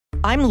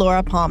I'm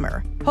Laura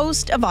Palmer,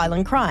 host of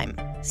Island Crime.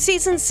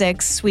 Season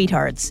 6,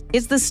 Sweethearts,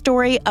 is the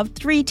story of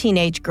 3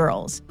 teenage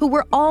girls who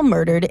were all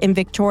murdered in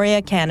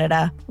Victoria,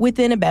 Canada,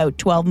 within about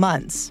 12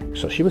 months.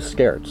 So she was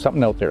scared.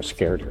 Something out there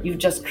scared her. You've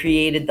just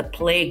created the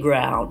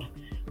playground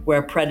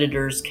where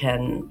predators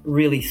can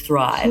really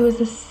thrive. She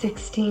was a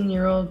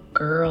 16-year-old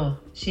girl.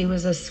 She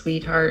was a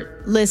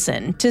sweetheart.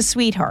 Listen to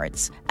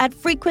Sweethearts at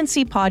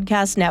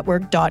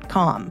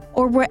frequencypodcastnetwork.com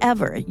or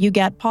wherever you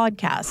get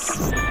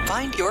podcasts.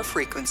 Find your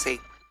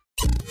frequency.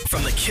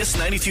 From the Kiss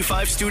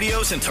 92.5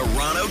 studios in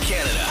Toronto,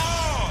 Canada.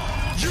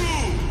 Are you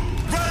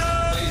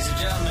ready? Ladies and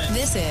gentlemen.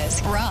 This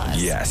is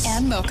Roz Yes.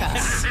 and Mocha.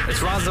 It's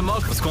Roz and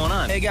Mocha. What's going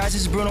on? Hey guys,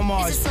 this is Bruno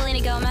Mars. This is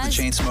Selena Gomez.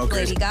 The Chainsmokers.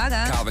 Lady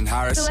Gaga. Calvin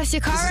Harris.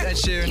 Celestia Cara. This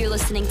is Ed Sheeran. You're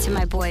listening to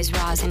my boys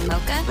Roz and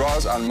Mocha.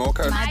 Roz and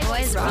Mocha. My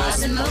boys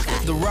Roz and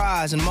Mocha. The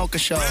Roz and Mocha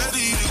Show.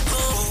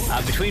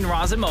 Between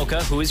Roz and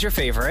Mocha, who is your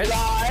favorite?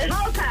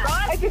 Mocha.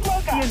 Roz,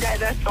 Mocha. You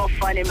guys are so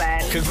funny,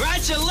 man.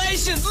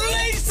 Congratulations,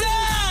 Lisa!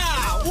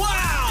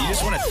 Wow! You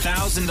just won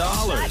 $1,000.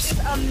 That's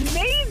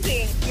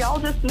amazing. Y'all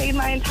just made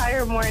my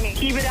entire morning.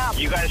 Keep it up.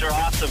 You guys are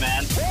awesome,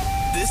 man.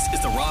 This is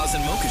the Roz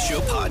and Mocha Show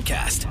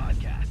podcast.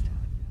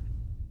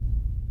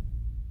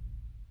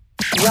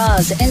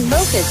 Roz and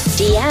Mocha's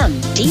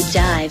DM Deep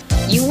Dive.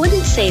 You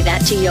wouldn't say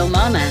that to your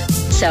mama,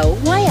 so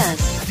why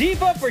us?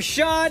 Deepa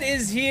Prashad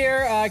is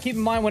here. Keep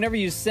in mind, whenever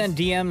you send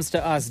DMs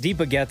to us,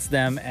 Deepa gets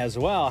them as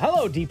well.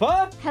 Hello,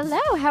 Deepa.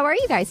 Hello, how are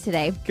you guys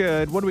today?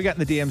 Good. What do we got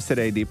in the DMs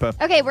today,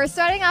 Deepa? Okay, we're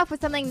starting off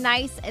with something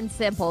nice and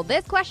simple.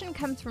 This question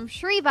comes from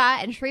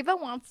Shriva, and Shriva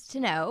wants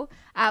to know,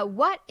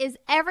 what is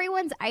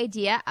everyone's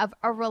idea of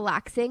a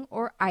relaxing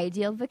or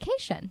ideal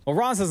vacation? Well,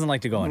 Roz doesn't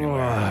like to go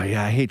anywhere. Oh,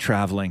 yeah, I hate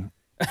traveling.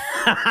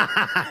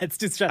 It's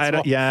too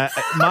stressful.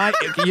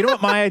 You know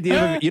what my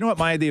idea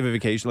of a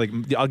vacation, like,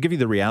 I'll give you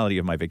the reality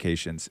of my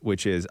vacations,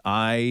 which is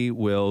I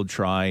will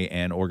try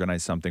and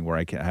organize something where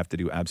I have to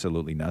do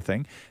absolutely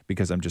nothing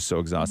because I'm just so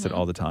exhausted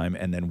all the time.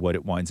 And then what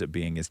it winds up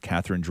being is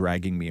Catherine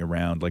dragging me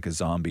around like a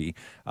zombie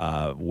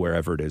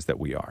wherever it is that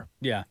we are.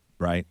 Yeah.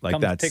 Right?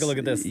 Like Take a look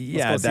at this.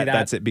 Yeah,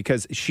 that's it.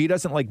 Because she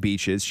doesn't like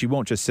beaches. She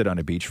won't just sit on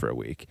a beach for a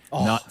week.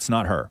 It's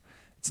not her.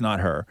 It's not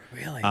her.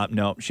 Really?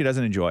 No, she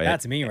doesn't enjoy it.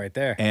 That's me right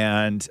there.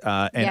 And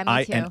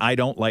me too. I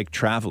don't like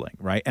traveling,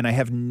 right? And I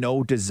have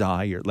no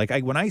desire. Like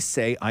when I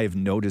say I have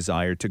no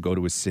desire to go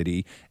to a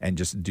city and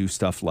just do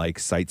stuff like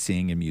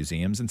sightseeing and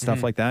museums and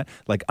stuff like that,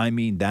 like I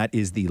mean that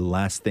is the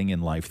last thing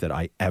in life that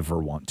I ever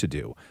want to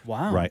do.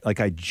 Wow. Right?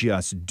 Like I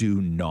just do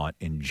not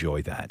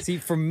enjoy that. See,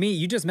 for me,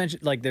 you just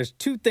mentioned like there's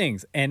two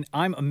things, and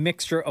I'm a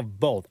mixture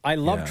of both. I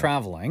love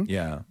traveling.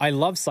 Yeah. I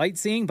love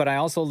sightseeing, but I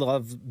also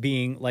love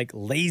being like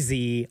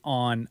lazy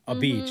on a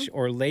beach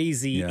or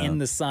lazy in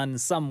the sun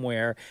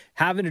somewhere,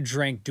 having a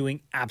drink,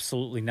 doing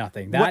absolutely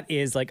nothing. That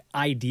is like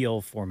ideal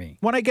for me.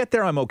 When I get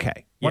there, I'm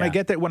okay. When I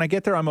get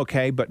there, I'm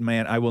okay. But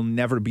man, I will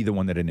never be the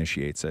one that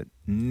initiates it.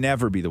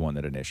 Never be the one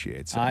that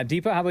initiates it.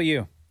 Deepa, how about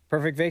you?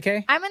 Perfect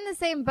vacay? I'm in the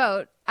same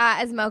boat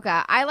as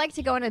Mocha. I like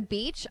to go on a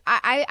beach.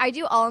 I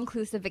do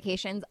all-inclusive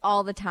vacations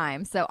all the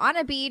time. So on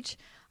a beach,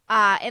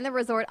 in the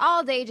resort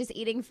all day, just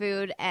eating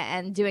food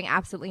and doing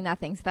absolutely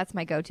nothing. So that's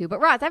my go-to. But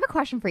Roz, I have a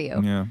question for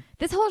you. Yeah.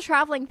 This whole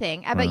traveling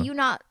thing about you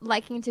not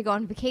liking to go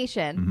on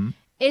vacation,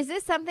 is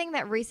this something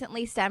that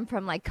recently stemmed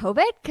from like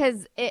COVID?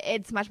 Because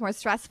it's much more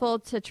stressful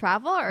to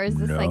travel, or is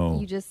this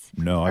like you just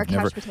are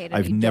couch potato?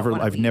 I've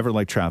never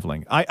liked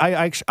traveling.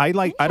 I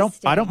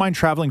don't mind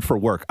traveling for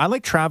work. I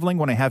like traveling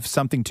when I have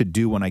something to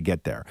do when I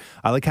get there.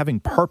 I like having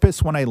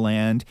purpose when I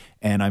land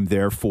and I'm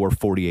there for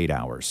 48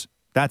 hours.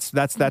 That's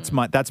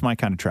my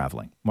kind of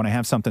traveling, when I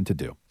have something to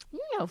do.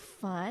 You're no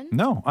fun.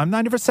 No, I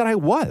never said I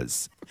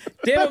was.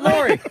 Damn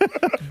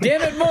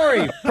it,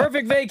 Maury.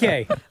 Perfect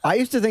vacay. I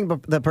used to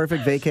think the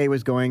perfect vacay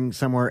was going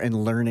somewhere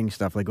and learning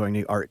stuff, like going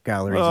to art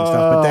galleries and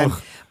stuff. But then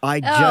I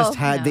just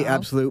had the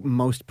absolute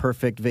most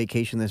perfect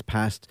vacation this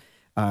past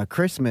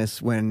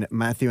Christmas when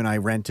Matthew and I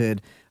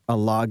rented a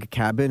log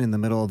cabin in the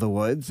middle of the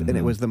woods, and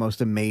it was the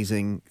most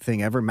amazing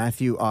thing ever.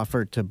 Matthew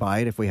offered to buy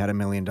it if we had $1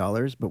 million,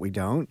 but we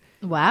don't.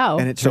 Wow.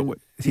 And So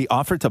he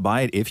offered to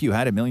buy it if you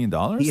had $1 million?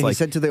 He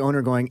said to the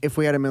owner going, if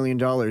we had $1 million,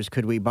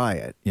 could we buy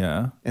it?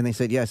 Yeah. And they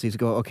said yes. He's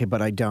go, okay,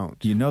 but I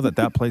don't. You know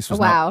that place was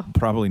Wow.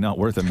 probably not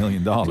worth $1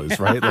 million,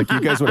 right? Like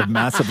you guys would have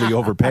massively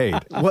overpaid.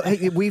 Well,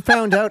 hey, we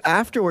found out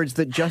afterwards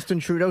that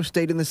Justin Trudeau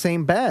stayed in the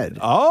same bed.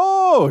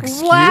 Oh,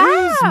 excuse me.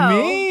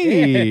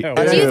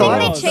 Do you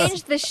think they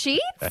changed the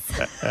sheets?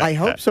 I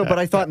hope so, but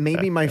I thought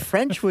maybe my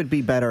French would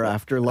be better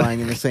after lying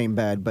in the same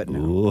bed, but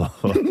no.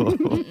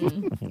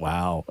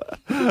 Wow.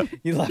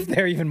 You left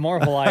there even more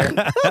of a liar.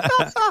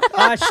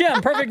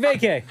 Shem, perfect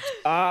vacay.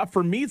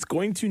 For me, it's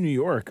going to New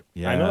York.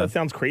 Yeah. I know that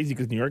sounds crazy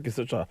because New York is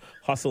such a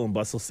hustle and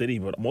bustle city,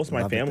 but most of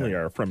my family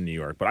are from New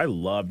York. But I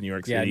love New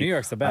York City. Yeah, New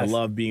York's the best. I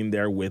love being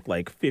there with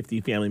like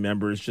 50 family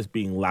members, just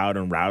being loud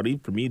and rowdy.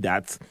 For me,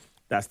 that's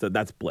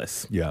That's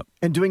bliss. Yeah.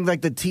 And doing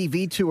like the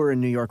TV tour in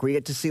New York where you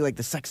get to see like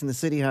the Sex and the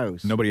City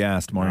house. Nobody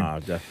asked, Maureen. No,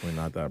 definitely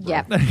not that, bro.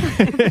 Yep.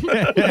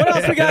 What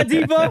else we got,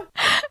 Deepa?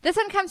 This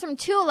one comes from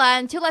Tula,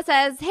 and Tula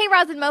says, "Hey,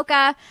 Roz and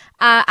Mocha,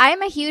 I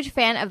am a huge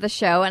fan of the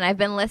show, and I've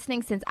been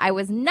listening since I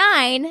was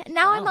 9.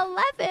 Now I'm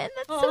 11. That's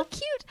so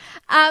cute.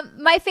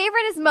 My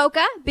favorite is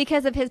Mocha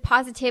because of his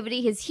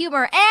positivity, his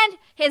humor, and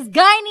his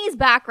Guyanese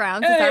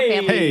background, since our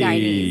family is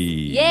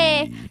Guyanese.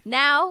 Yay!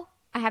 Now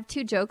I have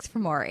 2 jokes for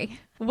Maury.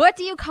 What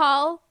do you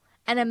call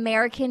an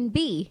American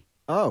bee?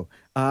 Oh,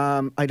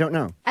 I don't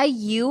know. A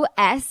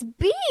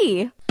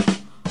USB.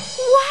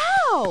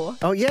 Wow!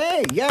 Oh,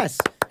 yay! Yes.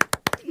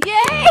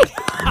 Yay!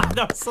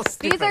 That was so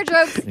stupid. These are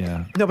jokes.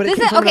 Yeah. No, but it This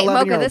came is from an okay, Mocha.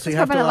 11-year-old, This so is you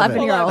have from an to love it.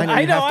 11-year-old. I know.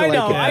 you have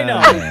to I like know.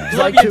 it. Love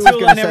Like you, two was Tula,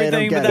 gonna and say, I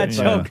everything, don't but that get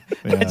it. joke.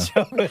 Yeah.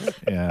 That joke.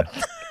 Yeah.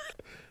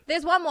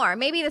 There's one more.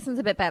 Maybe this one's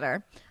a bit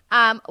better.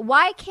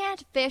 Why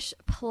can't fish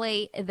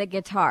play the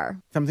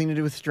guitar? Something to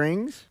do with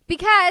strings?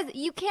 Because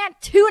you can't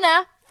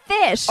tuna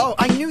fish. Oh,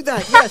 I knew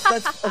that. Yes,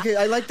 that's okay.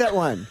 I like that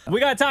one. We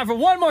got time for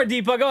one more,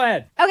 Deepa. Go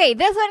ahead. Okay,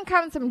 this one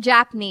comes from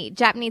Japneet.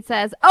 Japneet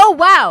says, "Oh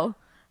wow,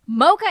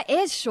 Mocha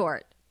is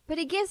short, but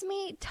he gives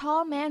me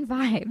tall man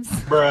vibes."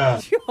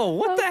 Yo,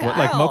 what the hell? What,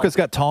 like Mocha's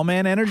got tall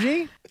man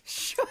energy?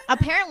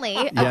 Apparently,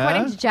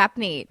 according to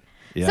Japneet.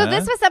 Yeah. So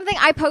this was something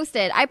I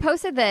posted. I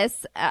posted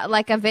this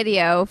like a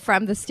video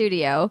from the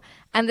studio,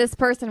 and this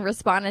person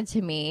responded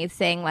to me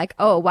saying like,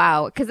 "Oh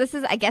wow," because this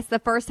is, I guess, the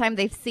first time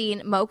they've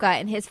seen Mocha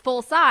in his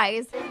full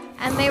size,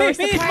 and they were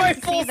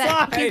surprised to see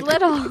that he's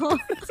little.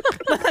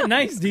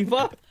 Nice,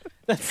 Deepa.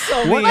 That's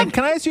so What, mean.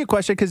 can I ask you a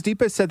question? Because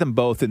Deepa said them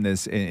both in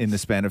this in the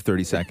span of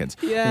 30 seconds.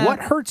 Yeah. What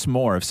hurts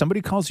more, if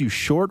somebody calls you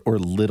short or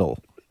little?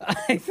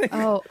 I think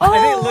little.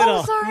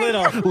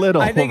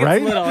 Little, I think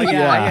right? it's little.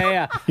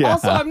 Yeah. Yeah.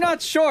 Also, I'm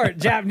not short,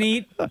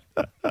 Japneet.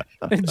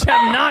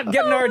 Jap not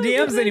getting our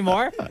DMs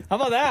anymore. How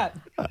about that?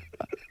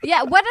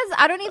 Yeah,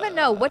 I don't even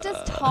know. What does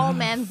tall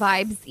man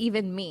vibes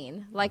even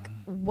mean? Like,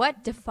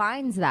 what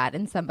defines that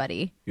in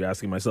somebody? You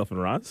asking myself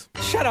and Roz?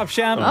 Shut up,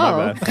 Sham.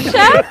 Oh,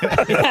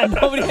 Yeah,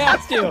 nobody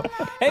has to.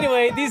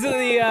 Anyway, these are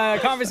the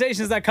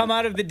conversations that come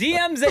out of the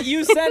DMs that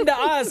you send to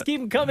us. Keep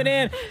them coming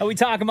in, and we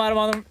talk about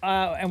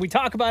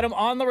them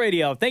on the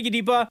radio. Thank you,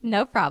 Deepa.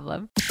 No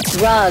problem.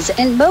 Roz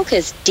and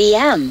Mocha's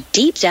DM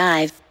Deep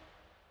Dive.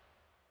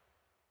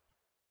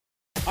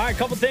 All right, a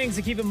couple things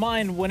to keep in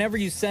mind whenever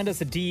you send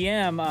us a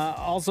DM.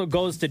 Also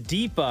goes to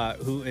Deepa,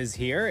 who is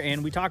here,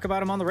 and we talk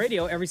about him on the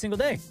radio every single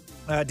day.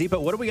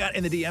 Deepa, what do we got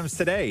in the DMs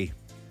today?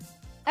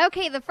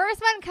 Okay, the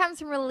first one comes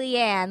from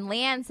Leanne.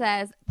 Leanne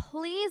says,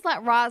 "Please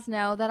let Roz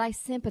know that I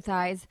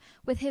sympathize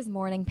with his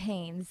morning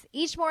pains.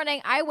 Each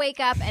morning I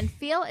wake up and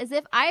feel as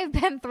if I have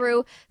been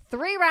through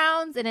 3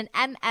 rounds in an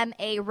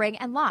MMA ring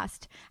and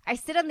lost. I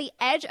sit on the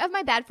edge of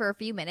my bed for a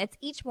few minutes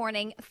each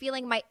morning,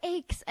 feeling my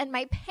aches and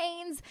my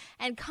pains,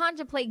 and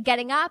contemplate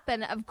getting up.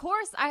 And of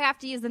course, I have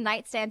to use the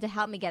nightstand to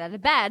help me get out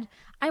of bed.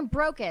 I'm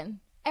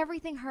broken.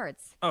 Everything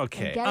hurts.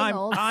 Okay, And I'm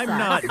old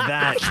not sucks."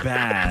 that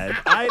bad.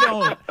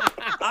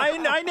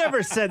 I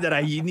never said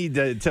that you need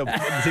to use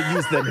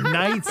the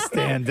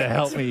nightstand to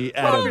help me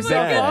out of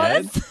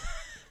bed.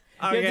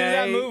 You have to do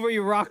that move where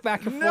you rock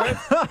back and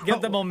forth,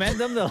 get the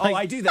momentum. To, like,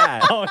 I do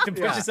that. Oh, to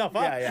push yourself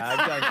up.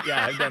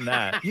 I've done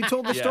that. You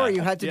told the story.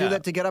 You had to do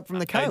that to get up from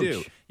the couch. I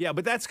do. Yeah,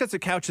 but that's because the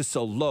couch is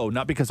so low,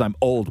 not because I'm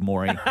old,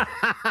 Maury.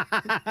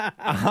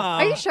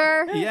 Are you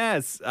sure?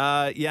 Yes.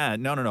 Yeah.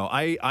 No.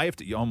 I have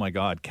to. Oh my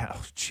God.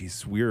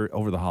 Jeez. We're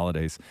over the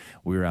holidays.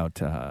 We were out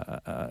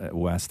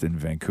west in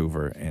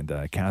Vancouver, and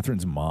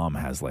Catherine's mom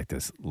has like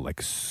this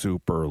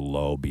super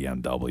low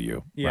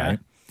BMW. Yeah. Right.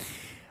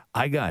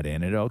 I got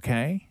in it.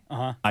 Okay.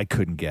 I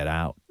couldn't get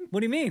out. What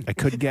do you mean? I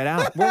couldn't get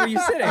out. Where were you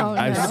sitting? Oh,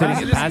 I was no. sitting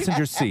in the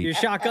passenger seat. Your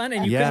shotgun,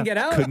 and you Yeah, couldn't get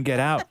out? Couldn't get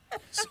out.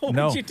 So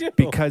No, what'd you do?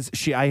 because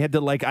I had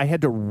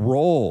to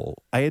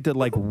roll. I had to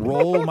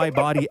roll my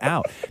body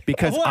out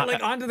because What,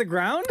 like onto the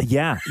ground?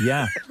 Yeah.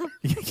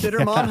 Did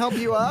her mom help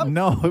you up?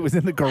 No, it was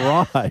in the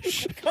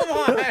garage. Come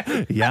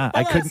on. Yeah,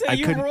 Hold on, so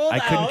you rolled I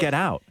couldn't out. get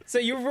out. So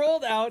you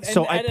rolled out. And,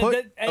 So I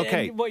put-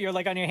 and what, you're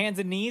like on your hands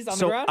and knees on the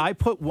So ground? I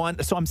put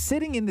one. So I'm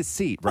sitting in the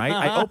seat, right?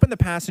 I open the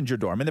passenger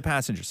door. I'm in the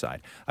passenger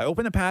side. I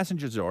open the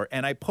passenger door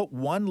and I put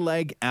one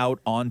leg out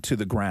onto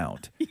the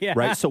ground. Yeah.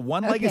 Right. So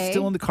one leg is Okay.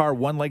 still in the car.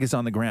 One leg is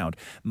on the ground.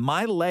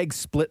 My leg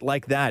split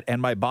like that,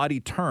 and my body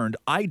turned.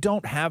 I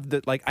didn't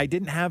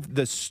have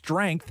the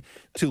strength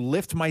to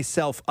lift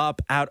myself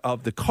up out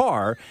of the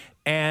car.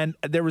 And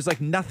there was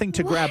nothing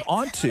to grab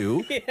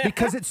onto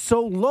because it's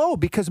so low,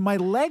 because my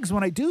legs,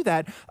 when I do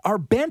that, are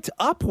bent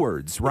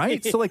upwards,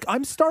 right? So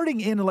I'm starting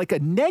in a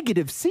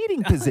negative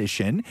seating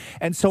position.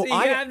 And so, So you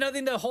I have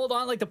nothing to hold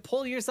on, to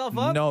pull yourself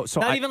up? No, so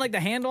Not I- even the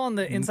handle on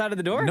the inside of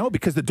the door? No,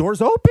 because the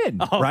door's open,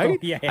 Oh, right?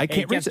 yeah, I you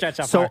can't reach stretch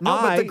it. out So far.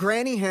 No, but I the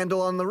granny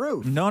handle on the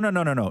roof. No.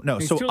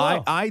 He's So too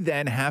low. I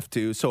then have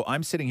to. So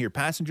I'm sitting here,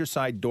 passenger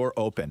side door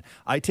open.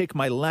 I take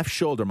my left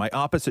shoulder, my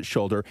opposite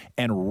shoulder,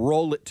 and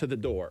roll it to the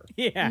door.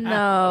 Yeah. No.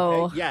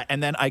 Okay, yeah,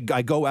 and then I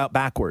go out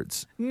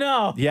backwards.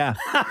 No. Yeah.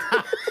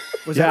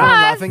 Was Yeah.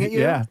 everyone laughing at you?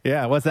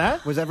 Yeah. What's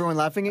that? Was everyone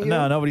laughing at you?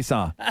 No, nobody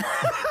saw.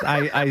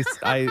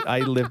 I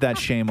live that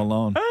shame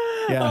alone.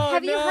 Yeah.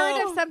 Have you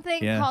heard of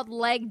something Yeah. called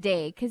leg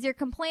day? Because you're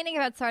complaining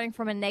about starting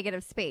from a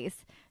negative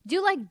space.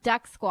 Do like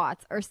duck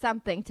squats or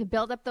something to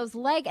build up those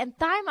leg and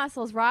thigh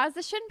muscles, Roz.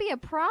 This shouldn't be a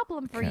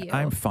problem for you.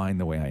 I'm fine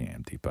the way I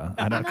am, Deepa.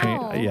 I don't.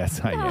 No.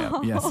 Yes, I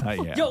am. Yes, I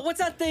am. Yo, what's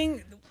that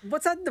thing?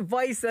 What's that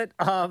device that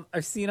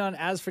I've seen on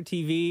As for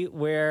TV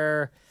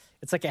where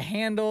it's like a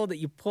handle that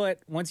you put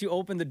once you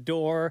open the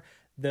door,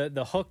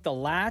 the hook, the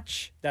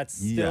latch that's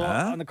still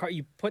Yeah. on the car.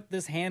 You put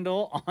this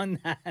handle on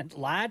that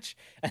latch,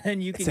 and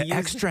then you can It's an use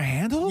extra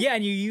handle? Yeah,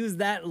 and you use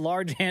that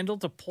large handle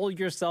to pull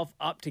yourself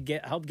up to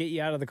help get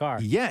you out of the car.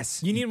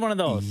 Yes. You need one of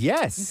those. Yes.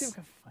 Let me see if I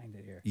can find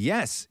it here.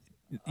 Yes.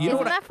 You know Isn't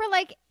what? that for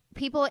like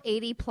people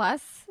 80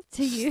 plus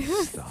to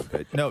use? Stop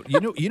it. No, you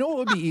know what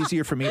would be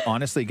easier for me,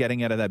 honestly,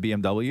 getting out of that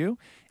BMW?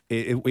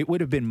 It would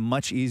have been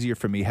much easier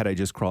for me had I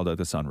just crawled out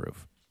the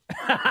sunroof.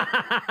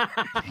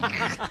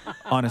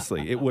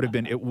 Honestly, it would have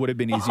been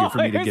easier for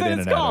me to Here's get what in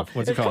it's and out called. of.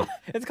 What's it called?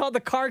 It's called the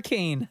car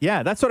cane.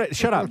 Yeah, that's what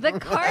shut up. The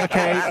car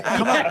Okay, cane.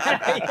 come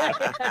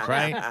on.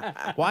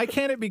 Right? Why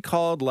can't it be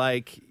called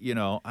like,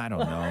 I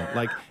don't know,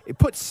 like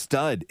put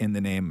stud in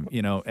the name,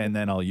 and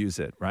then I'll use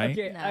it, right?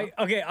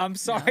 Okay, I'm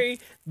sorry.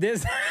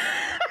 This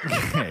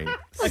Okay.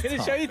 I'm going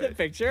to show you the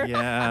picture.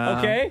 Yeah.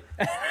 Okay.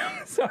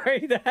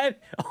 Sorry that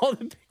all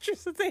the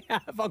pictures that they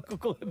have on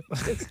Google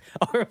Images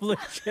are of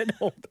legit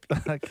old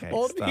people. Okay,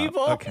 Old stop.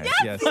 people. Okay,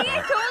 yes, See, I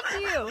stop.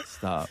 told you.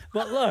 Stop.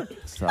 But look.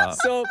 Stop.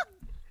 So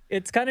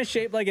it's kind of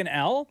shaped like an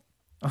L,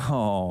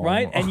 Oh.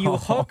 right? And you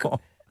hook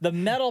the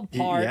metal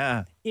part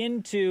Yeah.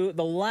 into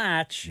the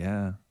latch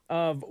Yeah.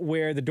 of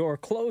where the door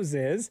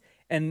closes.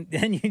 And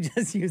then you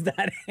just use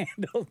that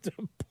handle to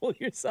pull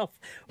yourself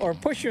or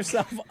push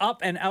yourself up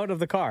and out of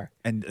the car.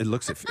 And it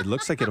looks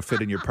like it'll fit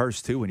in your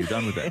purse too when you're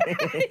done with it.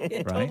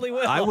 It Right? totally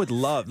will. I would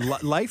love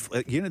life.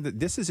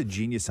 This is a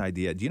genius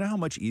idea. Do you know how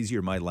much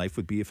easier my life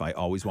would be if I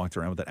always walked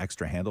around with that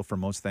extra handle for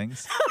most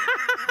things?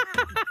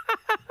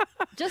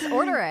 Just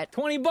order it.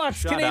 $20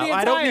 Shut Canadian up.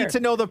 I don't Tire. need to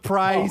know the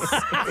price.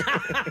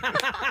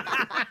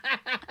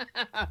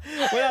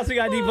 What else we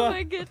got, Deepa? Oh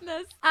my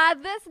goodness.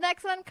 This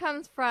next one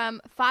comes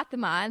from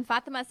Fatima, and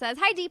Fatima says,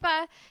 "Hi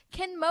Deepa,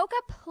 can Mocha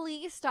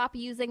please stop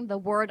using the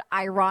word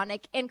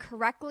ironic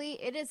incorrectly?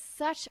 It is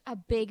such a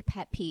big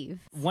pet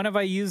peeve." When have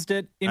I used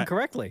it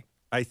incorrectly?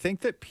 I think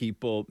that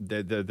people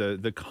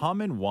the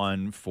common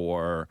one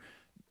for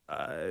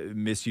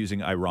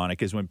misusing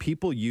ironic is when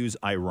people use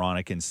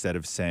ironic instead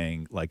of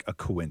saying like a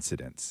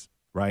coincidence,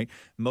 right?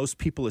 Most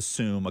people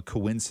assume a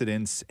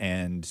coincidence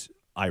and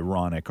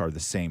ironic are the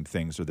same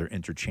things or they're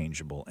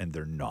interchangeable, and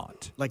they're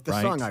not. Like the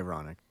right? song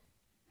Ironic.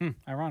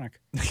 Ironic.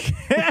 We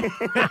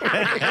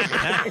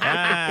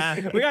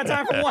got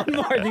time for one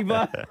more,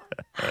 Deepa.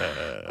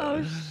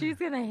 Oh, she's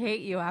gonna hate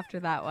you after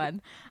that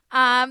one.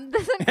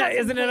 This one comes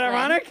Isn't from it Caitlin.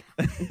 ironic?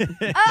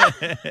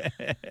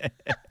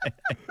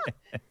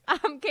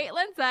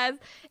 Caitlin says,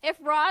 if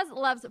Roz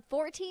loves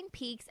 14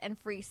 Peaks and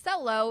Free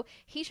Solo,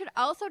 he should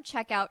also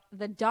check out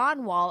The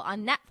Dawn Wall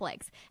on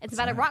Netflix. It's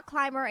about a rock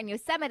climber in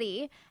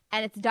Yosemite,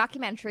 and it's a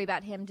documentary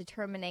about him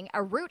determining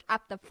a route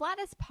up the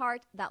flattest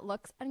part that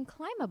looks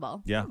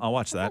unclimbable. Yeah, I'll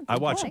watch that. I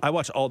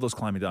watch all those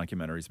climbing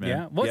documentaries, man.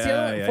 Yeah. What's the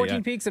other one?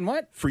 14 Peaks and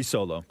what? Free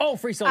Solo. Oh,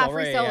 Free Solo.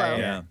 Free right. Solo.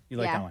 Yeah. You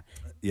like Yeah. that one?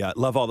 Yeah,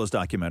 love all those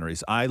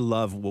documentaries. I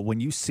love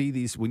when you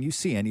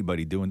see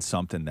anybody doing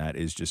something that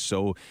is just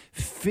so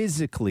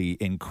physically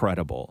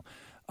incredible.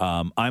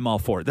 I'm all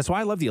for it. That's why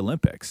I love the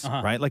Olympics,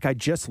 right? Like I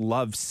just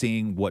love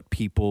seeing what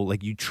people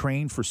like. You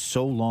train for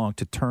so long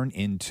to turn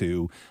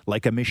into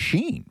like a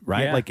machine,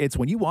 right? Yeah. Like it's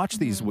when you watch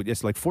these,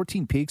 it's like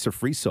 14 Peaks or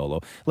Free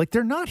Solo. Like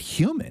they're not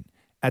human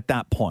at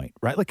that point,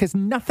 right? Like because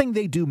nothing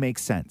they do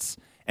makes sense.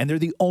 And they're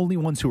the only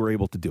ones who are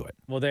able to do it.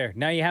 Well, there.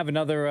 Now you have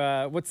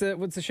another. What's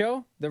the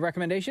show? The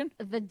recommendation?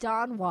 The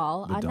Dawn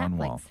Wall on Dawn Netflix.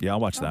 Wall. Yeah, I'll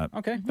watch that.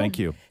 Okay. Thank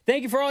you.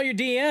 Thank you for all your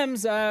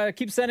DMs.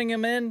 Keep sending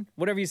them in.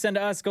 Whatever you send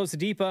to us goes to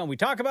Deepa, and we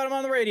talk about them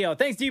on the radio.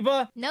 Thanks,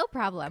 Deepa. No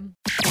problem.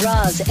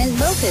 Roz and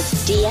Mocha's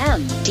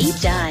DM Deep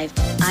Dive.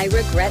 I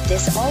regret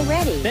this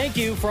already. Thank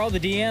you for all the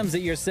DMs that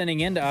you're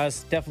sending in to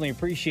us. Definitely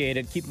appreciate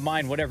it. Keep in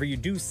mind, whatever you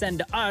do send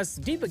to us,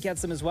 Deepa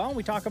gets them as well, and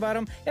we talk about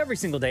them every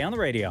single day on the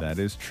radio. That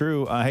is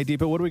true. Hey,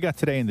 Deepa, what do we got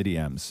today in the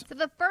DMs? So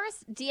the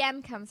first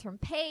DM comes from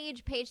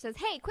Paige. Paige says,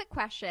 "Hey, quick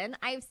question.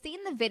 I've seen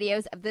the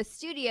videos of the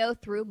studio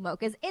through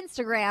Mocha's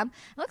Instagram.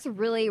 It looks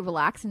really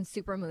relaxed and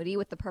super moody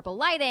with the purple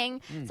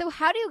lighting. So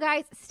how do you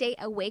guys stay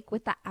awake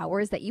with the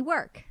hours that you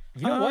work?"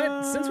 You know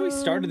what? Since we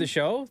started the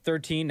show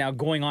 13, now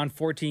going on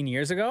 14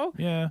 years ago,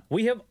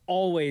 we have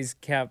always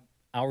kept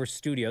our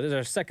studio. This is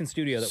our second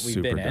studio that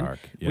we've been in. Dark.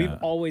 Yeah. We've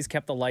always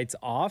kept the lights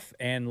off,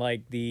 and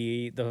like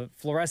the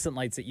fluorescent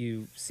lights that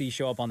you see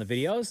show up on the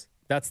videos,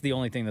 that's the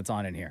only thing that's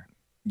on in here.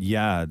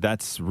 Yeah,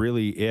 that's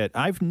really it.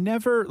 I've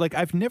never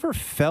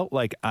felt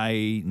like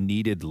I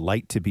needed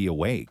light to be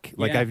awake.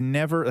 Like Yeah.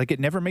 it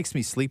never makes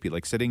me sleepy.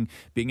 Like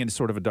being in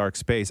sort of a dark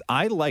space.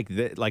 I like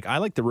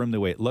the room the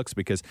way it looks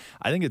because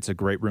I think it's a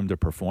great room to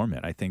perform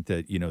in. I think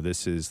that,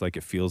 this is like,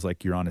 it feels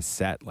like you're on a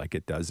set, like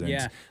it doesn't,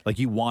 like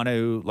you want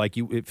to,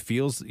 it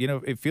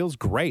feels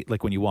great.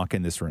 Like when you walk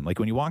in this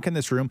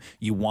room,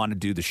 you want to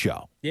do the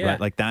show. Yeah. Right?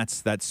 Like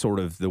that's sort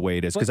of the way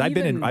it is. But Because I've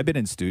even- been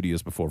in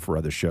studios before for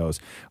other shows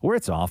where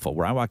it's awful.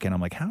 Where I walk in,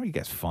 I'm like, how are you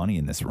guys funny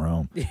in this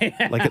room?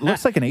 Like it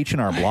looks like an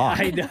H&R Block.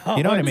 I know.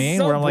 You know what I It's mean?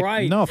 so Where I'm like,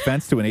 bright. no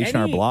offense to an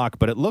H&R Any- Block,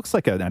 but it looks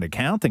like an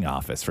accounting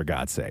office, for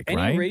God's sake, Any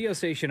right? radio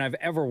station I've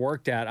ever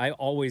worked at, I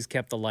always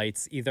kept the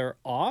lights either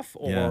off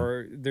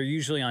or they're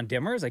usually on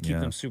dimmers. I keep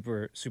them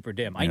super, super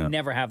dim. I Yeah.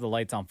 never have the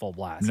lights on full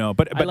blast. No,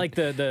 but I like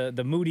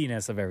the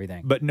moodiness of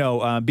everything. But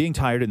no, being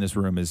tired in this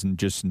room is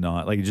just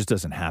not, like, it just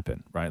doesn't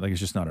happen, right? Like, it's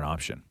just not an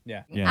option.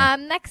 Yeah.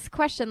 Next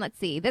question. Let's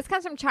see. This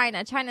comes from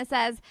China. China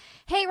says,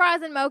 "Hey,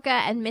 Roz and Mocha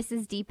and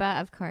Mrs.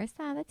 Deepa, of course.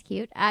 That's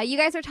cute. You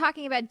guys are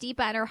talking about Deepa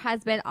and her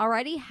husband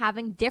already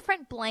having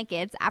different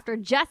blankets after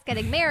just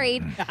getting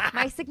married.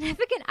 My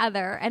significant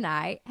other and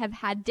I have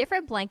had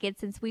different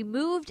blankets since we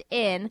moved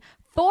in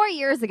 4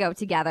 years ago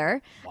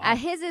together.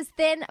 His is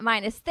thin,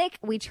 mine is thick.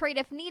 We trade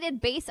if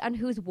needed based on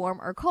who's warm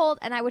or cold,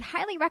 and I would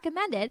highly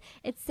recommend it.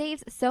 It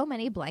saves so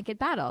many blanket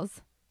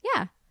battles."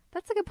 Yeah,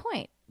 that's a good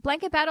point.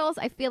 Blanket battles,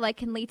 I feel like,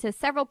 can lead to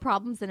several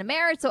problems in a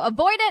marriage, so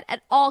avoid it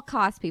at all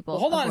costs, people.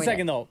 Well, hold on a Avoid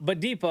second, it. though. But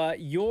Deepa,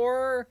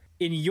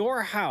 in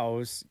your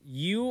house,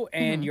 you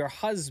and your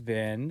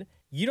husband,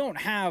 you don't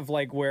have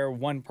like where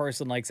one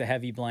person likes a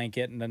heavy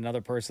blanket and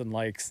another person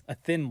likes a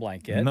thin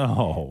blanket.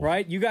 No.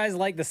 Right? You guys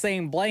like the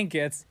same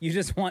blankets. You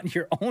just want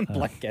your own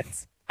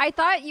blankets. I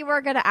thought you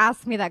were going to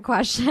ask me that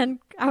question.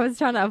 I was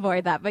trying to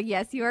avoid that, but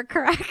yes, you are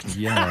correct.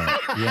 Yeah.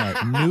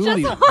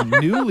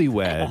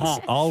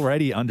 Newlyweds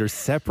already under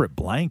separate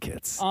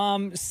blankets.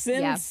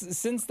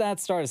 Since that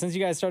started, since you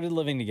guys started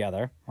living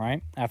together,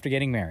 right? After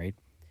getting married,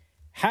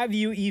 have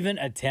you even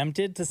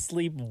attempted to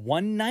sleep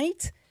one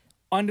night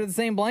under the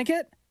same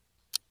blanket?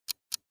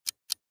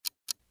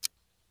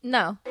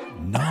 No.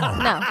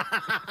 No.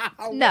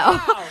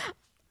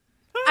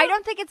 I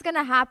don't think it's going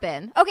to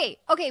happen. Okay,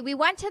 we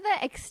went to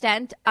the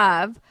extent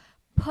of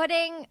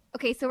putting,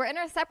 so we're in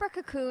our separate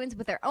cocoons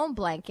with our own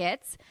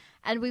blankets,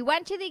 and we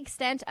went to the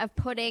extent of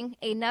putting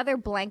another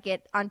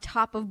blanket on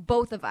top of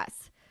both of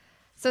us.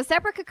 So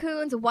separate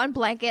cocoons, one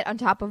blanket on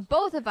top of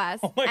both of us,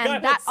 Oh my and God,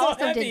 that that's so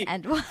also heavy. didn't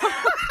end well.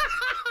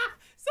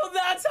 So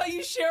that's how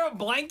you share a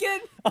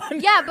blanket?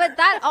 Yeah, but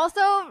that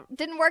also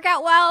didn't work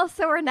out well,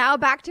 so we're now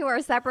back to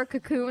our separate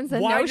cocoons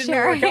and Why no didn't it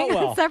work sharing out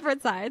well? on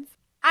separate sides.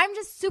 I'm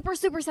just super,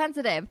 super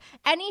sensitive.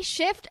 Any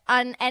shift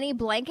on any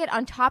blanket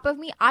on top of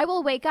me, I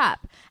will wake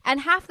up.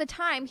 And half the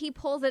time, he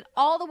pulls it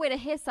all the way to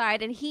his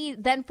side, and he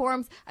then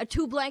forms a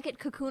 2-blanket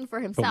cocoon for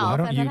But himself.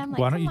 why and then I'm like,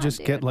 don't come you on, just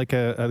dude. get like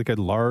a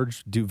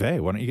large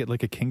duvet? Why don't you get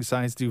like a king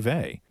size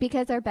duvet?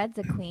 Because our bed's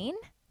a queen?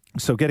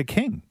 So get a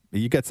king.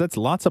 That's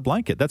lots of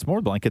blanket. That's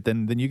more blanket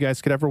than you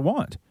guys could ever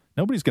want.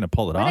 Nobody's going to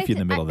pull it But off you in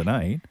the middle of the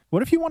night.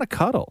 What if you want to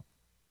cuddle?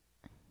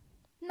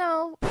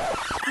 No.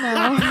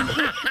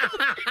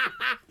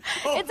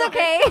 It's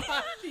okay.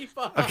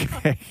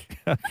 Okay.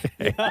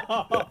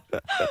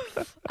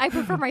 I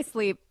prefer my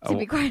sleep, to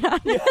be quite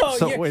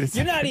honest.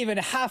 You're not even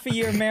half a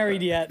year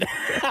married yet.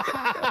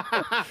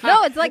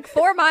 No, it's like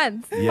 4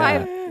 months.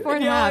 Yeah. 4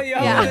 and a half.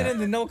 Yeah, been in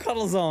the no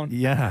cuddle zone.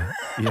 Yeah.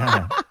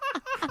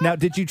 Now,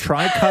 did you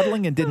try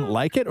cuddling and didn't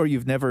like it, or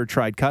you've never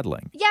tried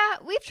cuddling? Yeah,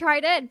 we've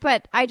tried it,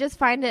 but I just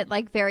find it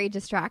like very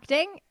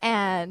distracting.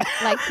 And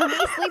like for me,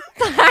 sleep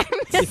time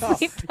is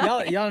sleep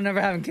time. Y'all are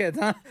never having kids,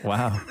 huh?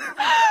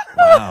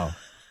 Wow.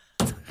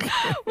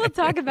 We'll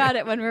talk about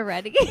it when we're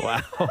ready.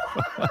 Wow.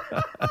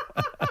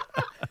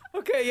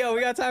 Okay,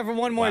 we got time for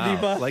one more,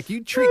 Deepa. Like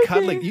you treat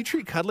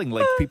cuddling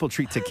like people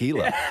treat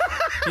tequila.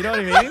 You know what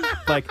I mean?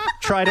 Like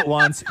tried it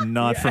once,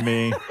 not for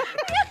me.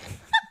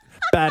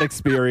 Bad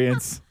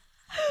experience.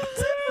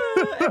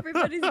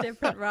 Everybody's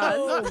different,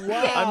 Roz.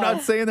 I'm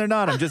not saying they're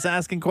not. I'm just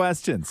asking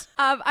questions.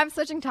 I'm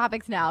switching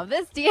topics now.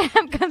 This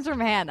DM comes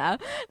from Hannah.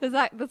 This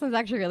one's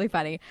actually really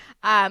funny.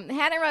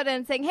 Hannah wrote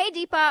in saying, "Hey,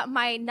 Deepa,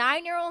 my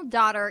 9-year-old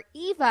daughter,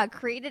 Eva,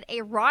 created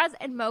a Roz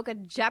and Mocha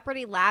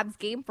Jeopardy Labs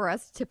game for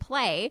us to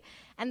play.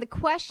 And the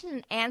question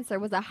and answer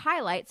was a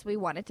highlight, so we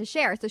wanted to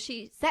share. So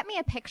she sent me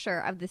a picture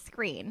of the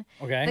screen.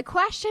 Okay. The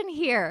question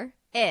here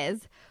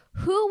is,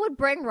 who would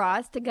bring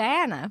Roz to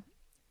Guyana?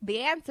 The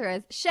answer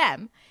is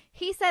Shem.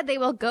 He said they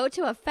will go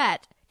to a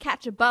fete,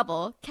 catch a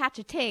bubble, catch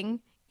a ting,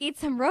 eat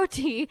some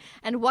roti,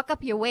 and walk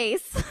up your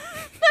waist."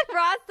 And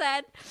Roz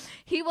said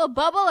he will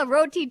bubble a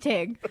roti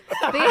ting.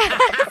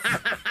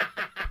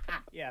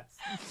 Yes.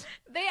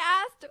 They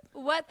asked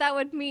what that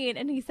would mean,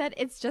 and he said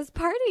it's just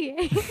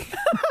partying.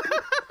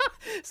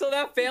 So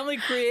that family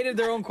created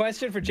their own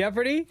question for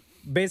Jeopardy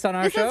based on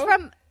our show?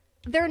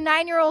 their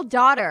 9-year-old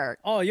daughter.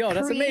 Oh, yo,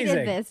 that's created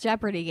amazing. This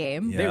Jeopardy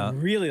game.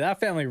 That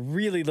family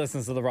really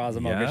listens to the Roz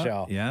and Mocha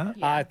show.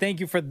 Yeah. Thank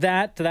you for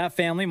that, to that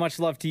family. Much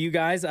love to you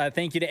guys.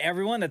 Thank you to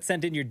everyone that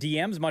sent in your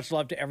DMs. Much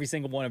love to every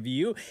single one of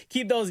you.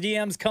 Keep those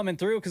DMs coming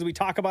through because we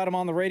talk about them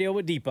on the radio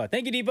with Deepa.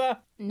 Thank you, Deepa.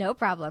 No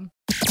problem.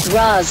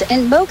 Roz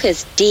and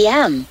Mocha's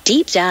DM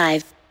Deep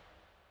Dive.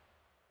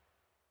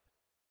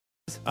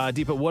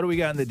 Deepa, what do we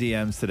got in the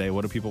DMs today?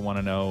 What do people want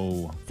to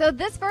know? So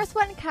this first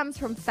one comes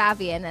from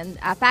Fabian, and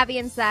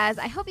Fabian says,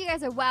 I hope you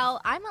guys are well.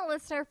 I'm a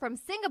listener from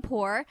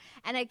Singapore,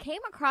 and I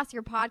came across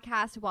your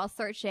podcast while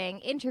searching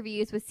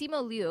interviews with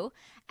Simo Liu,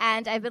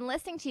 and I've been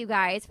listening to you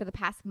guys for the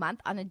past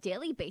month on a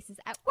daily basis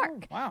at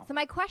work. Oh, wow. So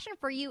my question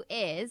for you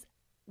is,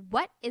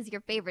 what is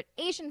your favorite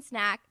Asian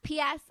snack?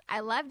 P.S.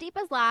 I love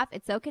Deepa's laugh.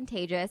 It's so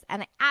contagious.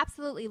 And I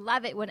absolutely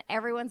love it when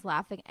everyone's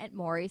laughing at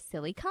Maury's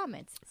silly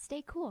comments.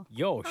 Stay cool.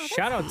 Yo,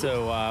 shout out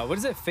to, what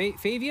is it,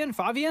 Fabian?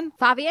 Fabian,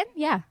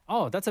 yeah.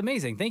 Oh, that's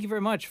amazing. Thank you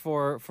very much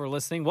for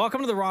listening. Welcome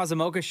to the Roz and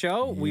Mocha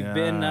Show. We've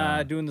been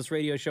doing this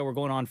radio show. We're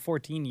going on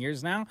 14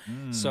 years now.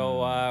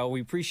 So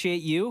we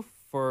appreciate you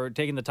for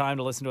taking the time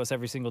to listen to us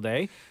every single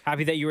day.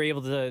 Happy that you were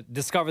able to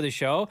discover the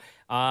show.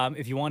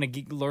 If you want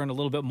to learn a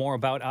little bit more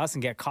about us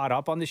and get caught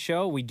up on the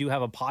show, we do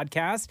have a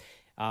podcast.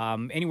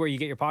 Anywhere you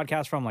get your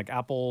podcast from, like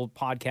Apple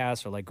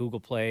Podcasts or like Google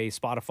Play,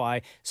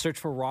 Spotify, search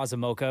for Roz and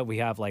Mocha. We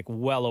have like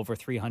well over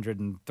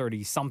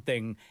 330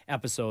 something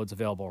episodes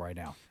available right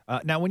now.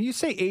 Now, when you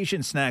say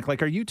Asian snack,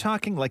 like, are you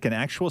talking like an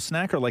actual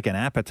snack or like an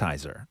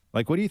appetizer?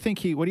 Like, what do you think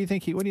he?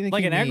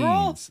 Like an egg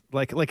roll?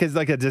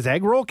 Does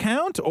egg roll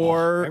count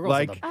or egg rolls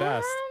like? are the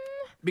best.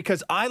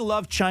 Because I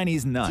love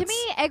Chinese nuts. To me,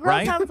 egg roll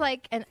right? sounds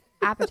like an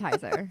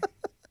appetizer.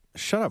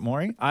 Shut up,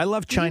 Maury. I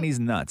love Chinese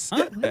nuts.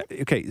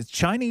 Okay,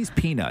 Chinese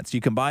peanuts. You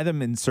can buy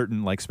them in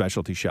certain like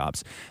specialty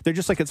shops. They're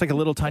just like, it's like a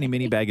little tiny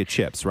mini bag of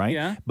chips, right?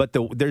 Yeah. But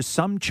there's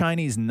some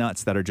Chinese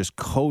nuts that are just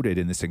coated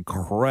in this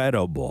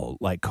incredible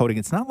like coating.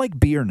 It's not like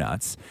beer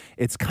nuts.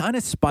 It's kind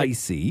of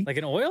spicy. Like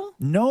an oil?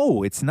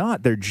 No, it's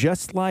not. They're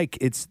just like,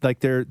 it's like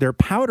they're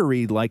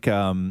powdery like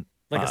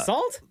Like a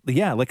salt?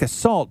 Yeah, like a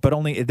salt, but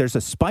only there's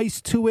a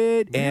spice to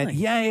it. And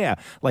Really? yeah.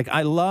 Like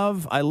I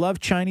love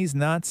Chinese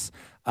nuts.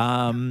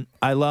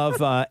 I love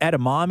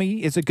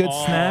edamame is a good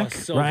snack,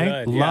 so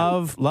right? good, yeah.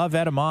 Love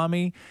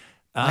edamame.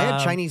 I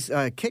had Chinese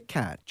Kit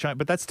Kat.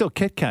 But that's still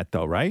Kit Kat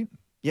though, right?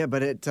 Yeah,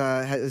 but it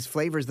has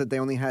flavors that they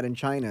only had in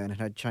China, and it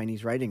had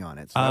Chinese writing on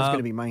it. So that was going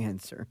to be my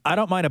answer. I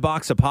don't mind a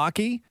box of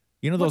Pocky.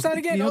 You know What's those? that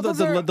again? You know Oh, the,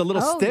 those are- the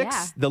little Oh,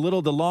 sticks, yeah. the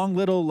long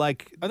little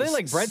like. Are they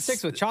like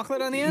breadsticks with chocolate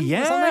on the end? or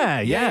Yeah,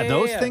 something? yeah,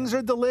 those yeah. things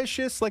are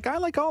delicious. Like I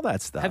like all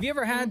that stuff. Have you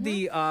ever had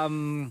the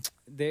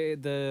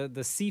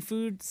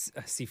seafood?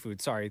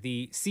 Sorry,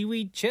 the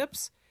seaweed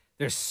chips.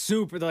 They're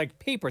like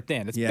paper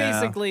thin. It's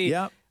basically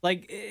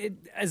like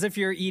as if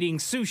you're eating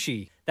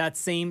sushi. That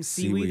same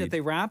seaweed that they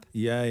wrap.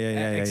 Yeah.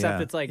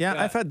 Except it's like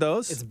I've had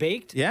those. It's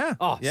baked. Yeah.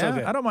 Oh, yeah. so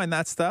good. I don't mind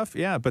that stuff.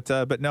 Yeah,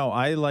 but no,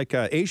 I like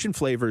Asian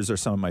flavors are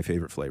some of my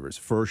favorite flavors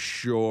for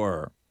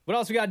sure. What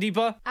else we got,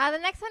 Deepa? The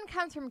next one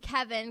comes from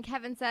Kevin.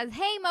 Kevin says,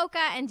 hey, Mocha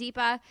and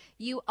Deepa,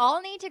 you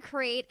all need to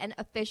create an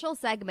official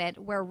segment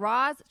where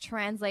Roz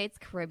translates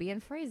Caribbean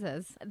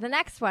phrases. The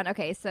next one,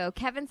 okay, so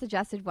Kevin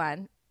suggested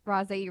one.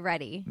 Roz, are you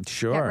ready?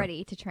 Sure. Get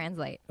ready to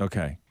translate.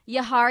 Okay.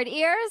 You hard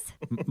ears?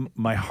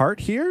 My heart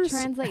hears?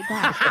 Translate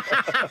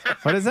that.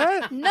 What is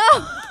that? No.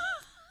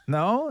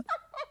 No?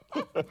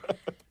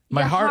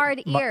 Your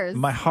hard ears.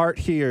 My heart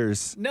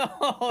hears. No,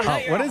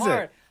 not your what is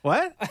heart. it?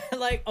 What?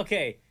 Like,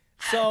 okay,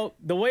 so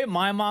the way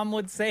my mom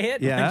would say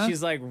it, Yeah. when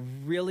she's like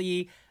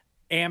really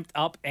amped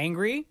up,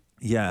 angry,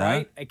 Yeah.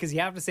 right? Because you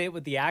have to say it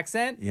with the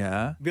accent.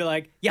 Yeah. Be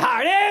like, your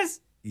heart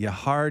is. Your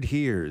hard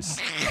hears.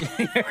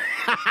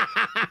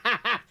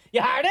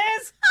 Your heart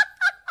is.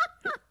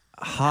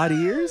 Hot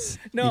ears?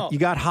 No. You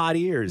got hot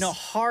ears. No,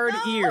 hard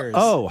ears.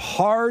 Oh,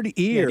 hard Yeah,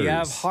 ears. you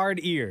have hard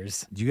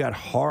ears. You got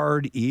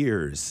hard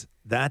ears.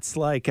 That's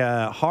like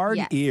hard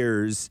Yes.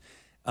 ears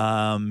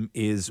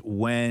is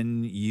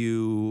when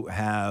you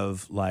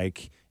have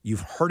like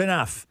you've heard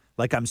enough.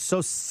 Like I'm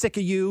so sick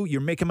of you.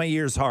 You're making my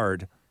ears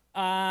hard.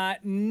 No.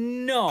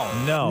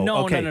 No.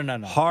 Okay. No.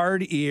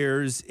 Hard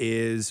ears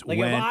is Like,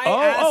 when. if I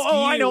I ask know.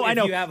 you I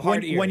know. if you have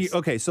hard when you ears.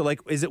 okay. So like,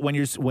 is it when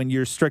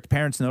your strict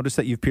parents notice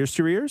that you've pierced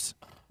your ears?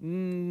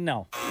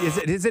 No.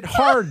 Is it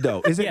hard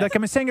though? Is it Yes. like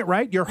am I saying it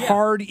right? Your Yeah.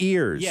 hard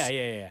ears.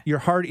 Yeah. Your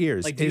hard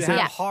ears. Like, do you is have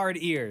it hard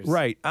ears?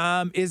 right?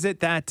 Is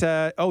it that?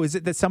 Is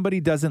it that somebody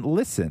doesn't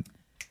listen?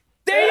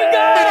 There you go.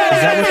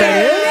 Is that what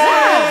that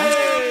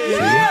is?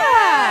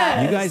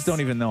 Yes. You guys don't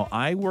even know.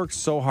 I worked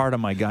so hard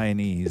on my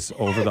Guyanese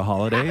over the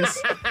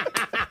holidays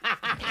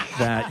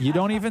that you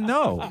don't even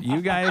know.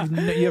 You guys,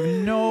 you have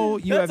no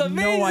That's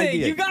amazing.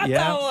 idea. You got yeah,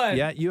 that one.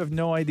 Yeah, you have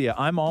no idea.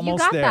 I'm almost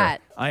got there.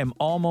 that. I am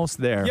almost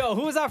there. Yo,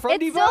 who was that from,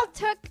 It Deepa? still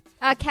took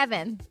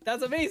Kevin.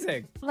 That's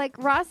amazing. Like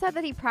Ross said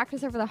that he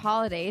practiced over the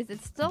holidays.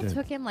 It still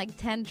took him like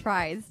 10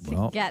 tries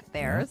to get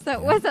there. So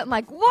it wasn't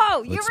like,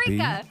 whoa,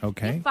 eureka.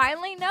 Okay. You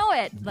finally know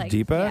it. Like,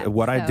 Deepa,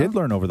 what I did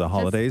learn over the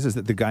holidays is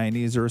that the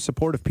Guyanese are a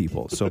supportive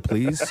people. So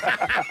please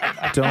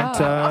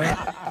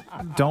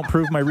don't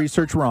prove my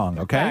research wrong,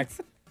 okay?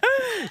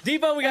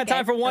 Deepa, we got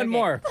time for one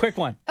more. Quick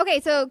one. Okay,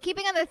 so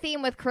keeping on the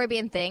theme with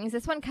Caribbean things,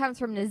 this one comes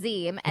from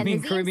Nazim. And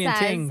Nazim Caribbean says,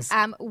 tings.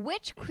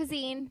 Which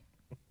cuisine...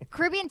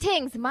 Caribbean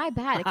tings, my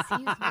bad. Excuse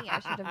me, I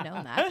should have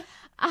known that.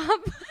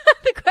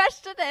 The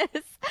question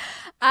is,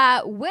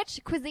 which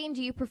cuisine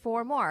do you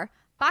prefer more?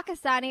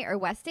 Pakistani or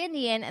West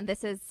Indian? And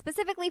this is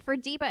specifically for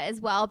Deepa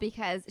as well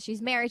because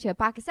she's married to a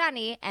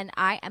Pakistani and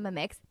I am a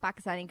mixed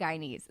Pakistani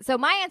Guyanese. So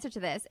my answer to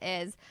this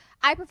is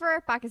I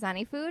prefer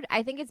Pakistani food.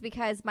 I think it's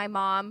because my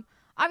mom,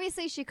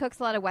 obviously she cooks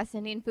a lot of West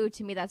Indian food.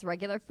 To me, that's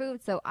regular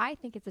food. So I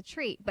think it's a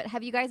treat. But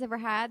have you guys ever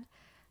had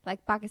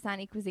like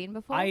Pakistani cuisine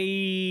before?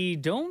 I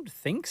don't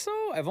think so.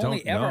 I've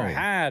only ever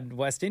had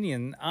West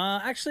Indian.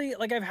 Actually,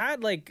 like I've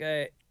had like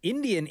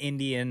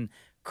Indian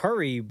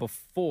curry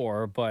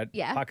before, but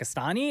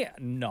Pakistani,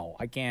 no,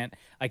 I can't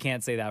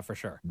say that for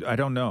sure. I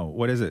don't know.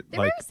 What is it? They're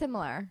like, very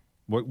similar.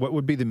 What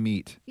would be the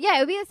meat? Yeah, it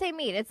would be the same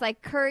meat. It's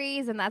like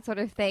curries and that sort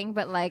of thing,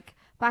 but like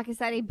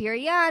Pakistani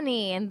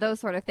biryani and those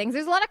sort of things.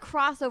 There's a lot of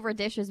crossover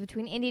dishes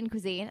between Indian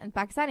cuisine and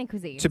Pakistani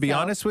cuisine. To be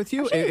honest with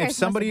you,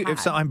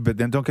 but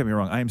then don't get me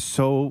wrong, I am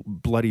so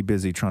bloody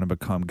busy trying to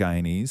become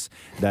Guyanese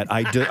that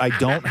I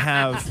don't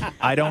have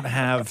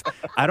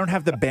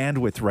the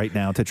bandwidth right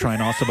now to try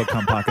and also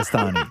become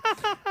Pakistani.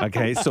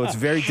 Okay, so it's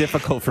very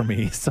difficult for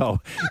me. So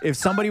if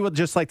somebody would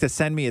just like to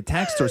send me a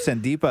text or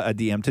send Deepa a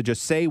DM to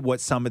just say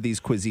what some of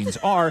these cuisines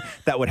are,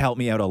 that would help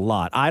me out a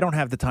lot. I don't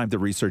have the time to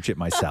research it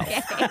myself.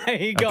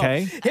 There you go.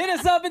 Okay? Hit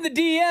us up in the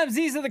DMs.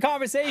 These are the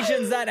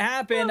conversations that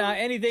happen.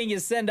 Anything you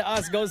send to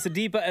us goes to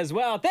Deepa as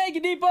well. Thank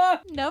you,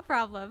 Deepa. No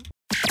problem.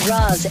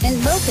 Roz and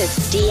Mocha's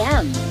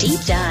DM Deep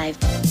Dive.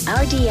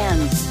 Our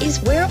DMs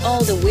is where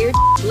all the weird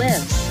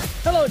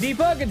lives. Hello,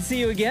 Deepa. Good to see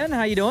you again.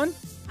 How you doing?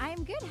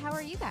 I'm good. How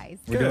are you guys?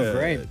 We're doing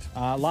great.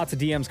 Lots of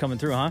DMs coming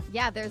through, huh?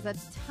 Yeah, there's a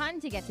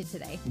ton to get to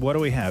today. What do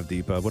we have,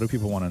 Deepa? What do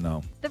people want to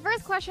know? The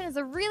first question is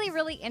a really,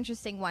 really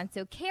interesting one.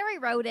 So Carrie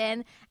wrote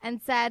in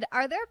and said,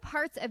 are there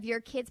parts of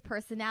your kids'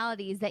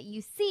 personalities that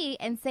you see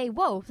and say,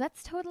 whoa,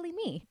 that's totally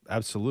me?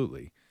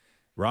 Absolutely.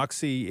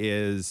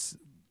 Roxy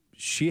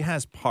she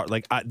has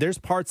there's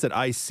parts that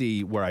I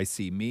see where I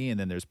see me, and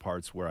then there's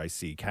parts where I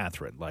see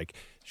Catherine. Like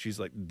she's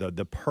like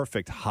the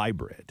perfect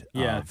hybrid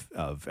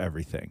of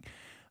everything.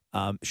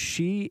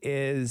 She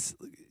is,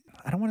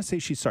 I don't want to say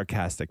she's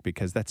sarcastic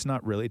because it's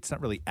not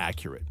really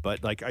accurate,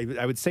 but like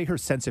I would say her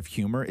sense of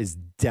humor is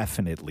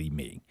definitely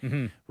me,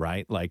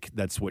 right? Like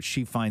that's what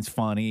she finds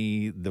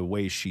funny, the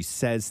way she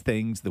says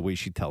things, the way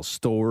she tells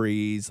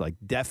stories, like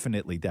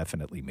definitely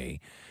me.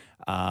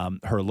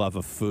 Her love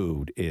of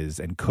food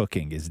and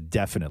cooking is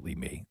definitely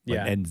me,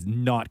 and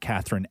not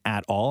Catherine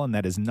at all. And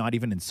that is not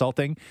even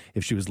insulting.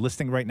 If she was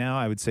listening right now,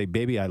 I would say,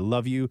 baby, I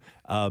love you.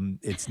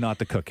 It's not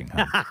the cooking,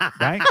 huh?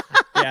 Right?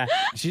 Yeah.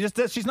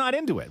 She's not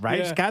into it, right?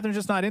 Yeah. Catherine's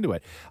just not into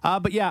it.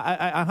 But yeah,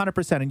 I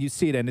 100%. And you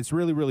see it. And it's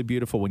really, really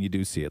beautiful when you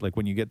do see it. Like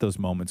when you get those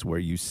moments where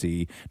you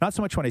see, not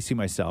so much when I see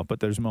myself, but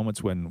there's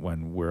moments when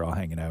we're all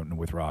hanging out and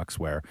with Rox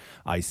where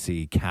I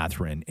see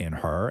Catherine in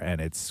her,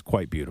 and it's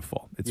quite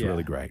beautiful. It's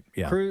really great.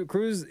 Yeah.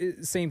 Cruz,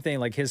 same thing.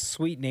 Like his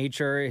sweet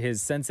nature,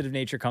 his sensitive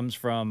nature comes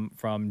from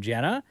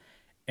Jenna,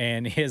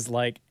 and his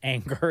like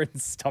anger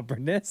and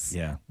stubbornness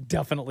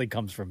definitely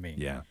comes from me.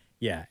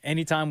 Yeah.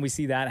 Anytime we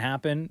see that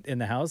happen in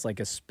the house, like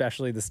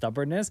especially the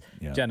stubbornness,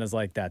 Jenna's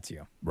like, that's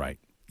you. Right.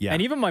 Yeah.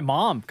 And even my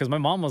mom, because my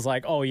mom was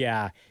like, oh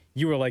yeah,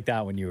 you were like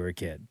that when you were a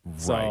kid. Right.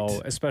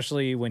 So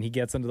especially when he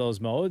gets into those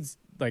modes,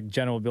 like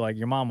Jenna will be like,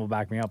 your mom will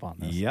back me up on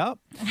this. Yep.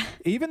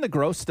 Even the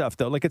gross stuff,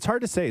 though, like it's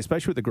hard to say,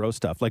 especially with the gross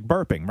stuff, like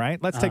burping, right?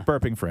 Let's take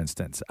burping, for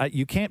instance.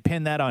 You can't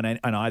pin that on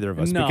either of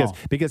us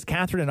because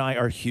Catherine and I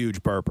are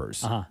huge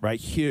burpers,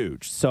 right?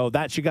 Huge. So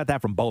she got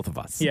that from both of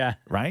us. Yeah.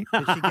 Right?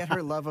 Did she get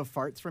her love of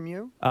farts from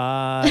you?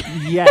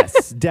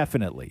 Yes,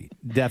 definitely.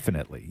 Yes.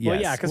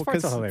 Well, yeah, because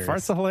farts are hilarious.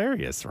 Farts are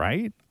hilarious,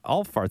 right?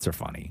 All farts are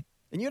funny.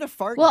 And you had a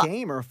fart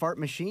game or a fart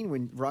machine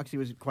when Roxy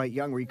was quite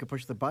young where you could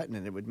push the button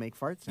and it would make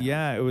fart sounds.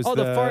 Yeah, it was the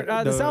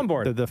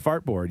soundboard. The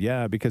fart board,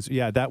 yeah, because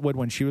that would,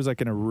 when she was like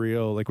in a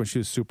real, like when she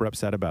was super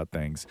upset about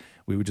things,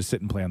 we would just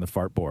sit and play on the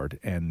fart board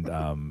and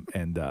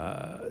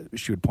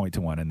she would point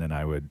to one and then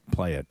I would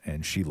play it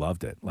and she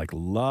loved it. Like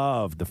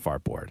loved the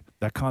fart board.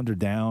 That calmed her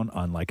down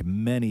on like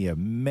many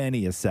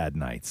a sad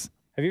nights.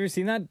 Have you ever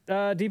seen that,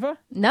 Deepa?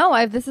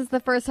 No, this is the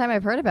first time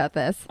I've heard about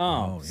this.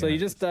 So you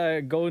just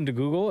go into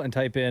Google and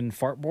type in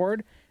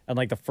fartboard, and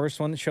like the first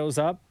one that shows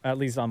up, at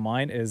least on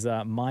mine, is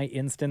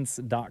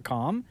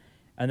myinstance.com.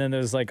 And then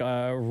there's like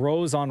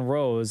rows on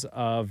rows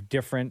of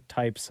different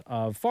types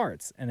of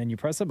farts. And then you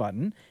press a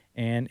button,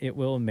 and it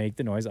will make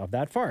the noise of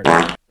that fart.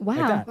 Wow.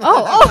 Like that.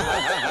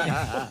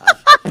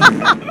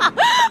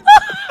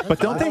 But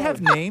don't they have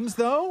names,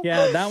 though?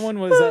 Yeah, that one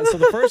was... so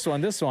the first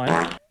one, this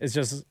one, is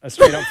just a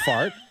straight-up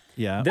fart.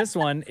 Yeah. This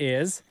one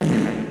is...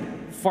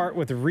 fart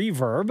with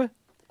reverb.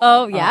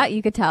 Oh, yeah,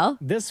 you could tell.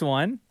 This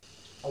one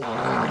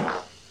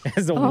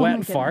is a Oh, wet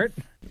my fart.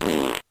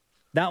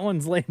 That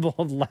one's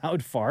labeled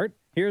loud fart.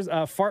 Here's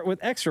a fart with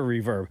extra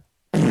reverb.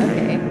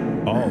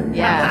 Oh.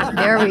 Yeah,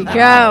 there we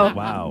go.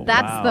 Wow.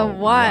 That's the one.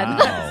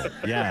 Wow.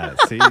 Yeah.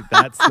 See,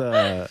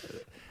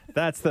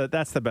 that's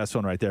the best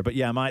one right there. But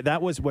yeah,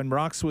 that was when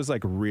Rox was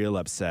like real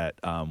upset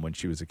when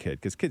she was a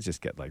kid, because kids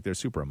just get like, they're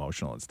super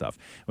emotional and stuff.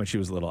 When she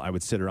was little, I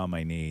would sit her on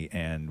my knee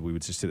and we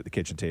would just sit at the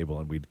kitchen table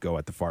and we'd go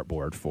at the fart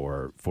board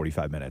for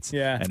 45 minutes.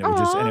 Yeah. And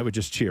it would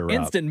just cheer her up.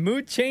 Instant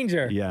mood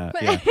changer. Yeah,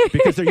 yeah.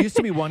 Because there used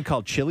to be one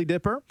called Chili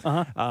Dipper,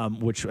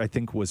 which I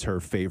think was her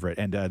favorite,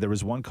 and there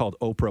was one called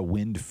Oprah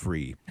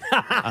Windfree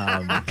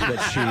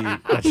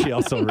that she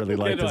also really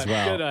liked as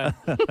well.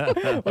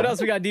 Good one. What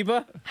else we got,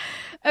 Deepa?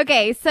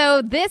 Okay,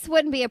 so this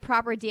wouldn't be a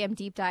proper DM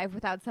deep dive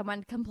without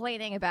someone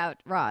complaining about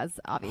Roz,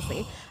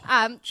 obviously.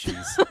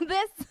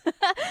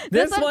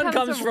 This one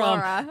comes from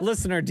Laura.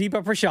 listener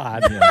Deepa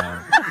Prashad.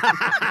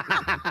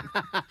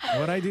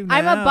 What I do now?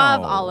 I'm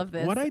above all of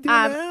this. What I do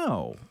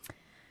now?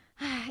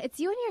 It's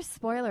you and your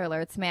spoiler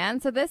alerts, man.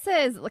 So this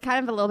is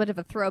kind of a little bit of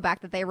a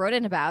throwback that they wrote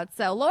in about.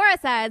 So Laura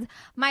says,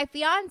 my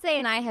fiance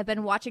and I have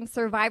been watching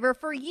Survivor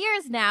for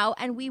years now,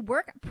 and we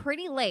work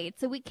pretty late,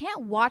 so we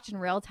can't watch in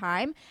real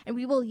time, and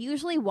we will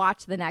usually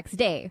watch the next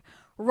day.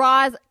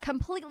 Roz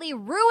completely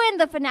ruined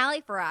the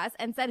finale for us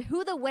and said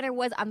who the winner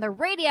was on the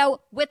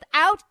radio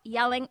without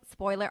yelling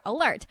spoiler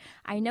alert.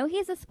 I know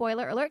he's a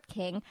spoiler alert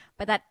king,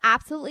 but that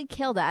absolutely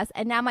killed us.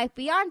 And now my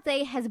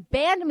fiance has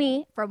banned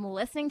me from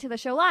listening to the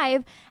show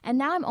live, and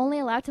now I'm only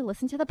allowed to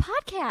listen to the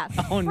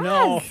podcast. Oh,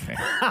 no.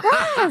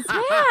 Roz,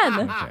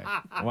 man. Okay.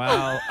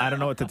 Well, I don't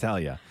know what to tell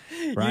you.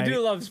 Right? You do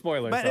love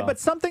spoilers. But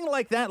something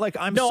like that, like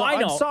I know.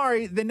 I'm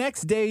sorry, the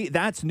next day,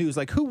 that's news.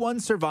 Like, who won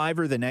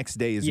Survivor the next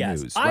day is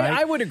news, right?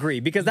 I would agree,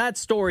 because that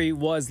story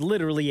was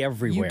literally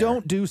everywhere. You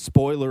don't do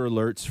spoiler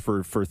alerts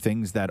for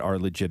things that are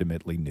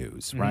legitimately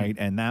news, right?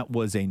 And that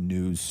was a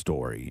news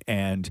story.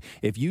 And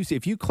if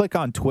you click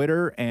on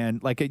Twitter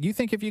and like you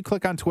think if you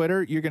click on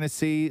Twitter, you're gonna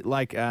see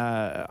like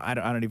I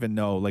don't even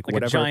know, like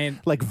whatever,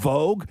 giant... like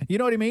Vogue. You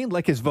know what I mean?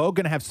 Like, is Vogue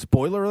gonna have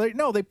spoiler alert?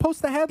 No, they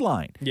post the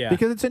headline. Yeah.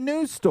 Because it's a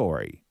news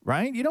story.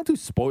 Right? You don't do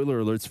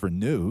spoiler alerts for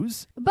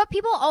news. But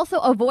people also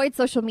avoid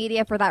social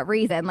media for that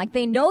reason. Like,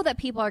 they know that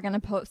people are going to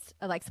post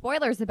like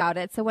spoilers about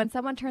it. So when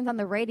someone turns on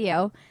the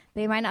radio,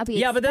 they might not be.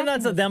 Yeah, but then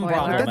that's a them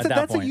problem.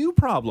 That's a you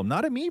problem,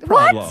 not a me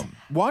problem.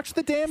 Watch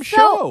the damn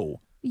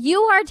show.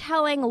 You are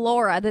telling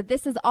Laura that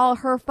this is all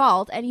her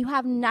fault, and you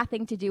have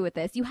nothing to do with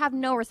this. You have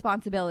no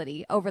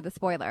responsibility over the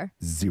spoiler.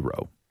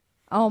 Zero.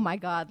 Oh my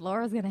God,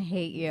 Laura's gonna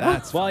hate you.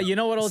 Well, you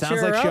know what'll cheer her up?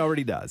 Sounds like she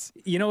already does.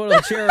 You know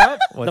what'll cheer her up?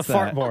 What's the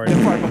that? fart board. The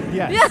fart board.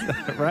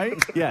 Yes. Right?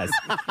 Yes.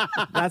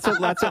 That's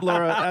what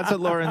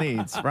Laura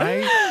needs,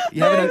 right?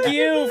 Thank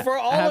you for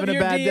all having of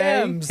your a bad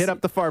DMs. day. Hit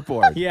up the fart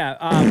board. Yeah.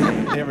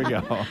 There we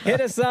go.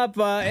 Hit us up.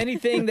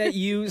 Anything that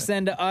you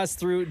send to us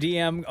through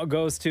DM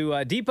goes to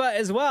Deepa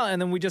as well, and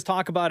then we just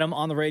talk about them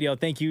on the radio.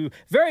 Thank you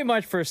very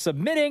much for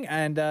submitting,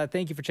 and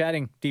thank you for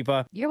chatting,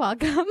 Deepa. You're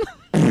welcome.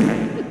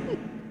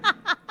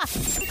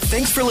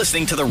 Thanks for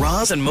listening to the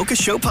Roz and Mocha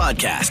Show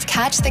podcast.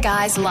 Catch the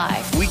guys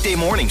live Weekday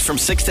mornings from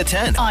 6 to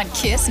 10 on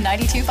Kiss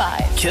 92.5.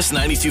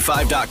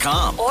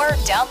 Kiss925.com. Or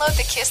download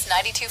the Kiss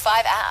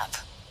 92.5 app.